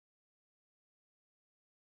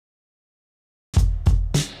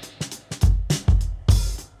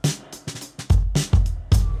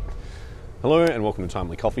Hello and welcome to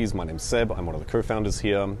Timely Coffees. My name's Seb, I'm one of the co-founders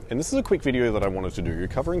here, and this is a quick video that I wanted to do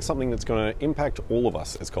covering something that's going to impact all of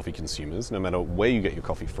us as coffee consumers, no matter where you get your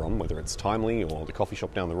coffee from, whether it's Timely or the coffee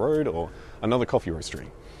shop down the road or another coffee roastery.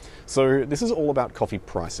 So this is all about coffee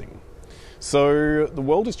pricing. So the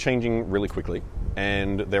world is changing really quickly,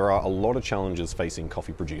 and there are a lot of challenges facing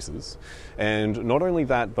coffee producers. And not only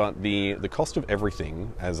that, but the cost of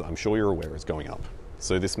everything, as I'm sure you're aware, is going up.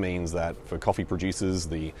 So this means that for coffee producers,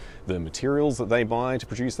 the materials that they buy to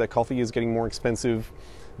produce their coffee is getting more expensive.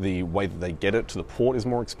 The way that they get it to the port is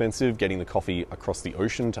more expensive. Getting the coffee across the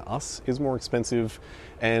ocean to us is more expensive.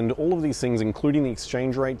 And all of these things, including the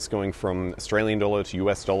exchange rates going from Australian dollar to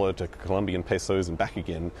US dollar to Colombian pesos and back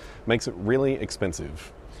again, makes it really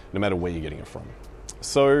expensive, no matter where you're getting it from.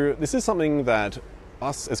 So this is something that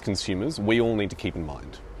us as consumers, we all need to keep in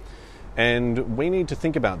mind. And we need to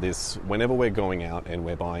think about this whenever we're going out and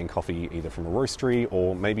we're buying coffee either from a roastery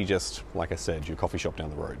or maybe just, like I said, your coffee shop down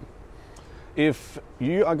the road. If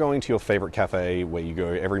you are going to your favorite cafe where you go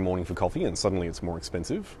every morning for coffee and suddenly it's more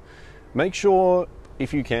expensive, make sure,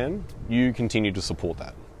 if you can, you continue to support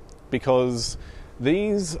that. Because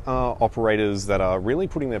these are operators that are really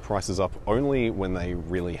putting their prices up only when they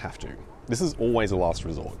really have to. This is always a last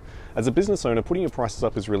resort. As a business owner, putting your prices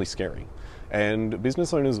up is really scary, and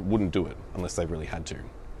business owners wouldn't do it unless they really had to.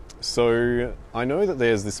 So I know that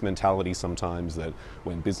there's this mentality sometimes that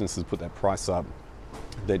when businesses put their price up,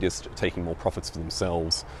 they're just taking more profits for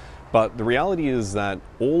themselves. But the reality is that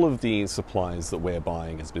all of the supplies that we're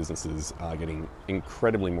buying as businesses are getting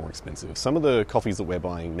incredibly more expensive. Some of the coffees that we're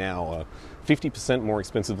buying now are 50% more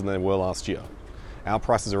expensive than they were last year. Our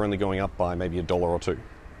prices are only going up by maybe $1 or $2.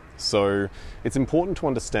 So it's important to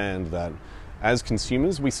understand that as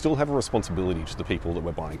consumers, we still have a responsibility to the people that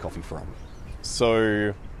we're buying coffee from.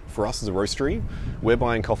 So for us as a roastery, we're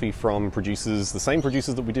buying coffee from producers, the same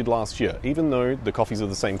producers that we did last year, even though the coffees of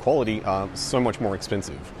the same quality are so much more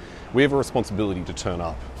expensive. We have a responsibility to turn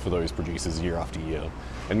up for those producers year after year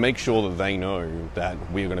and make sure that they know that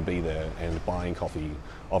we're going to be there and buying coffee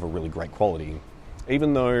of a really great quality,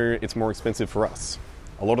 even though it's more expensive for us.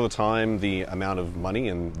 A lot of the time, the amount of money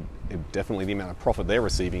and definitely the amount of profit they're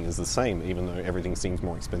receiving is the same, even though everything seems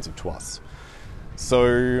more expensive to us.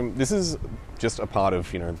 So this is just a part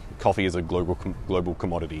of, coffee is a global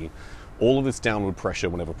commodity. All of this downward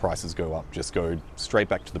pressure whenever prices go up just go straight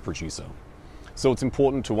back to the producer. So it's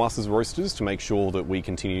important to us as roasters to make sure that we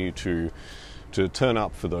continue to turn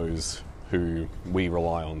up for those who we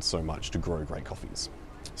rely on so much to grow great coffees.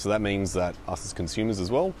 So that means that us as consumers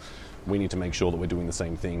as well, we need to make sure that we're doing the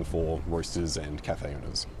same thing for roasters and cafe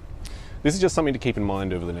owners. This is just something to keep in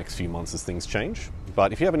mind over the next few months as things change.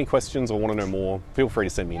 But if you have any questions or want to know more, feel free to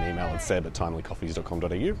send me an email at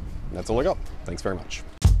seb@timelycoffees.com.au. That's all I got. Thanks very much.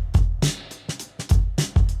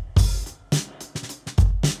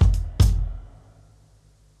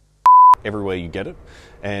 Everywhere you get it,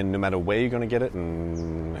 and no matter where you're going to get it,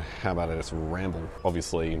 and how about I just ramble?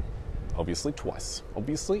 Obviously twice.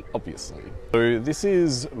 Obviously. So this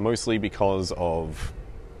is mostly because of,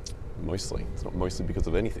 it's not mostly because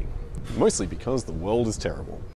of anything. Mostly because the world is terrible.